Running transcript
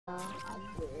I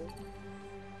did.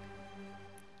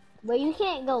 But you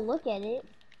can't go look at it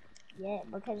yet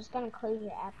because it's gonna close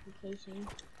your application.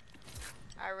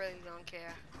 I really don't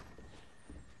care.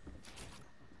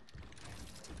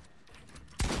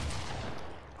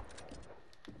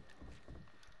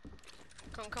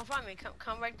 Come find me.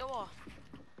 Come break the wall.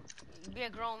 Be a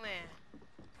grown man.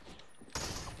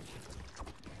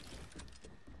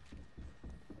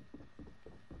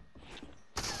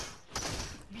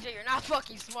 BJ, you're not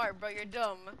fucking smart, bro. You're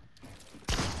dumb.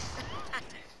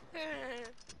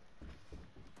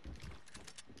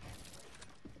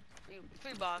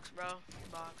 Free box, bro.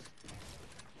 Free box.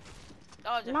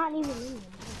 Oh, Not even me.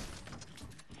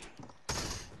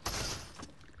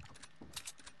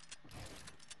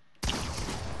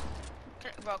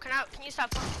 Bro, can you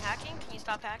stop fucking hacking? Can you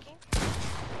stop hacking?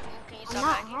 Can you stop I'm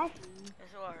not hacking? hacking.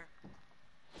 Yes, you are.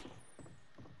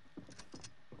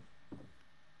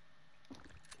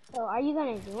 So are you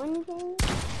gonna do anything?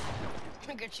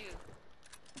 Look at you.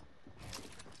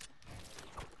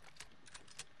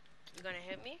 You gonna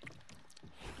hit me?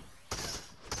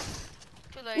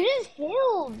 Too late. You just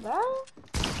healed, bro.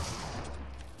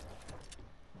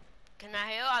 Can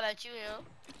I heal? I'll let you heal.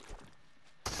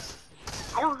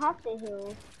 I don't have to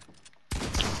heal.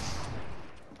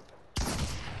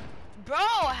 Bro,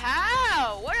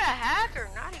 how? What a hacker.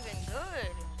 Not even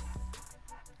good.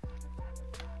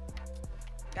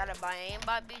 Gotta buy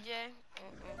aimbot, BJ?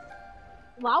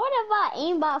 Why would I buy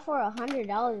aimbot for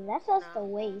 $100? That's just a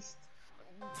waste.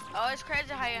 Oh, it's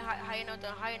crazy how you know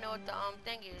what the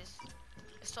thing is.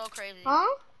 It's so crazy.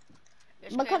 Huh?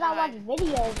 It's because crazy I watch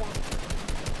videos on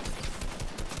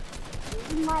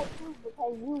it. You might too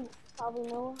because you probably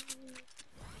know.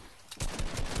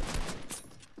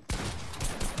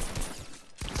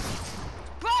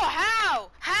 Bro, how?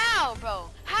 How,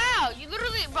 bro? How? You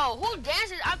literally, bro, who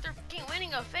dances after fucking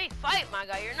winning a fake fight, my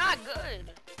guy? You're not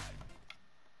good.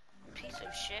 Piece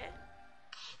of shit.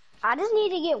 I just need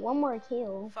to get one more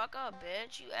kill. Fuck up,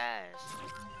 bitch. You ass.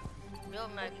 Real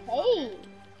Maggie. Hey!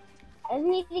 I just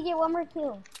need to get one more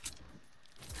kill.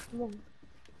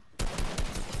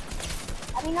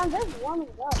 I mean, I'm just warming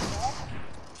up, bro.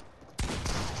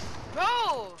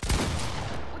 Bro!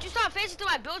 Would you stop facing through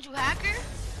my build, you hacker?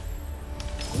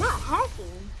 I'm not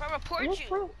hacking. If I report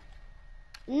you.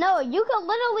 No, you can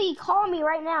literally call me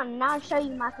right now and I'll show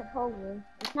you my controller.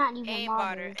 It's not even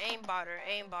Aimbotter, modded.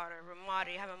 aimbotter.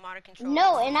 Remodder, you have a modder controller.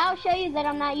 No, and I'll show you that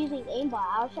I'm not using aimbot.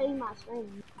 I'll show you my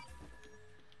screen.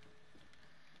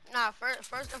 Nah,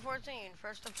 first to 14.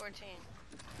 First to 14.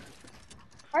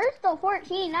 First to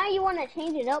 14, now you want to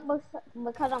change it up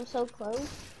because I'm so close?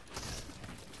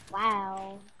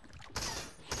 Wow.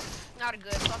 Not a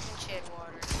good fucking shit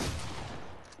water.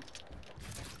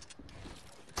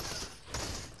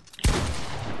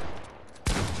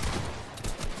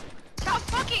 Stop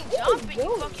fucking jumping,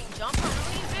 you fucking jumper,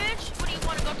 really, bitch? What do you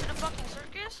want to go to the fucking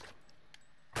circus?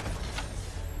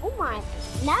 Oh my.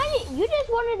 Now you just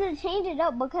wanted to change it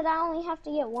up because I only have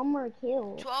to get one more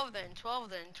kill. 12 then,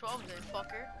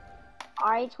 fucker.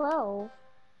 Alright, 12.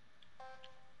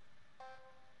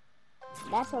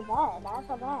 That's so bad, that's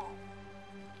so bad.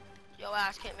 Yo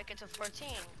ass can't make it to 14.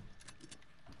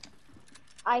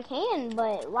 I can,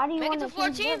 but why do you want to make it to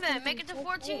 14 then? Make it to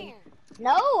 14.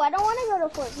 No, I don't want to go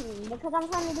to 14 because I'm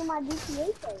trying to do my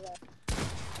GTA server.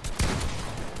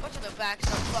 Go to the back,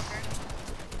 son, fucker.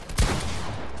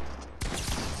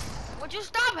 Would you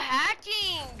stop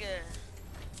hacking?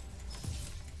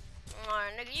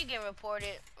 Alright, nigga, you get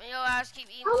reported. Yo ass keep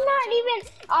eating. I'm not even.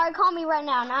 Alright, call me right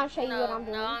now and I'll show you what I'm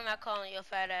doing. No, I'm not calling your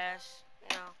fat ass.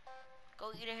 No.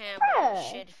 Go eat a hamburger,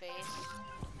 shit face.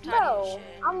 Bro,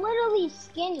 I'm literally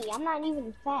skinny. I'm not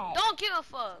even fat. Don't give a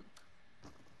fuck.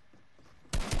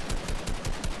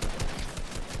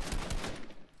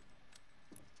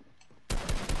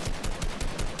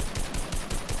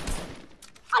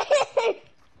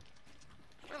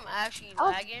 I'm actually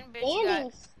lagging, bitch.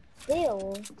 Standing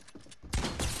still.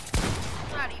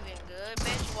 Not even good,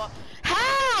 bitch. Well,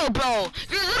 how, bro?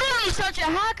 You're literally such a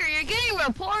hacker. You're getting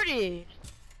reported.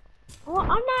 Well, I'm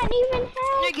not even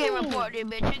hacking. You're getting reported,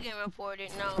 bitch. You're getting reported.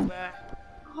 No, bro.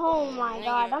 Oh my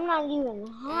god, I'm not even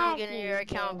hacking. I'm getting your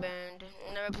account banned.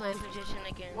 Never playing position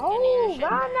again. Oh, bro,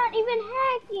 I'm not even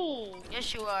hacking.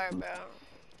 Yes, you are, bro.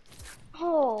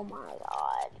 Oh my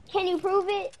god. Can you prove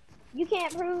it? You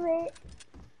can't prove it.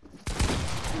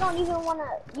 You don't even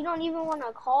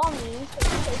wanna call me.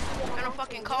 I'm gonna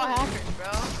fucking call hackers,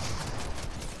 bro.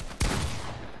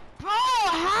 Bro,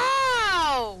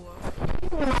 how?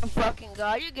 Oh my fucking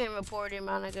god, you're getting reported,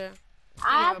 my nigga.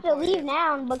 I have to leave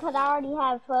now because I already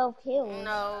have 12 kills.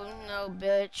 No,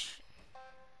 bitch.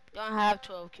 You don't have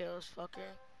 12 kills,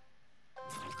 fucker.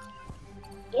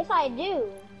 Yes, I do.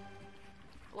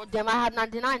 Well, damn, I have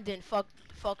 99 then,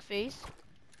 fuck face.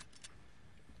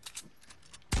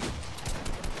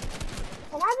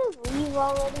 Can I just leave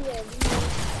already? Or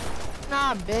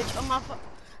Nah, bitch. Oh my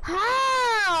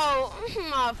how?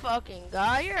 My fucking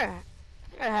god, you're a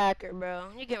hacker, bro.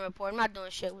 You can report. I'm not doing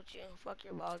shit with you. Fuck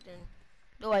your balls, then.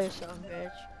 Do it yourself,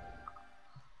 bitch.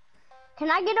 can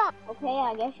I get on? Okay,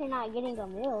 I guess you're not getting a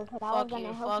meal because I was Fuck gonna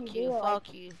you, help fuck you you, do it.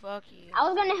 fuck you, fuck you. I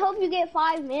was gonna help you get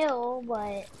 5 mil,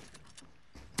 but.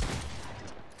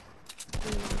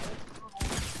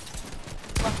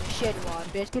 Fucking shit on,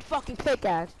 bitch. Get fucking pick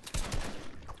ass.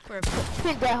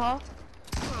 Pick that hoe.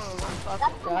 Oh my fucking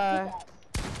That's god. not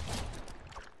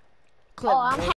Clip, Oh, I'm bitch.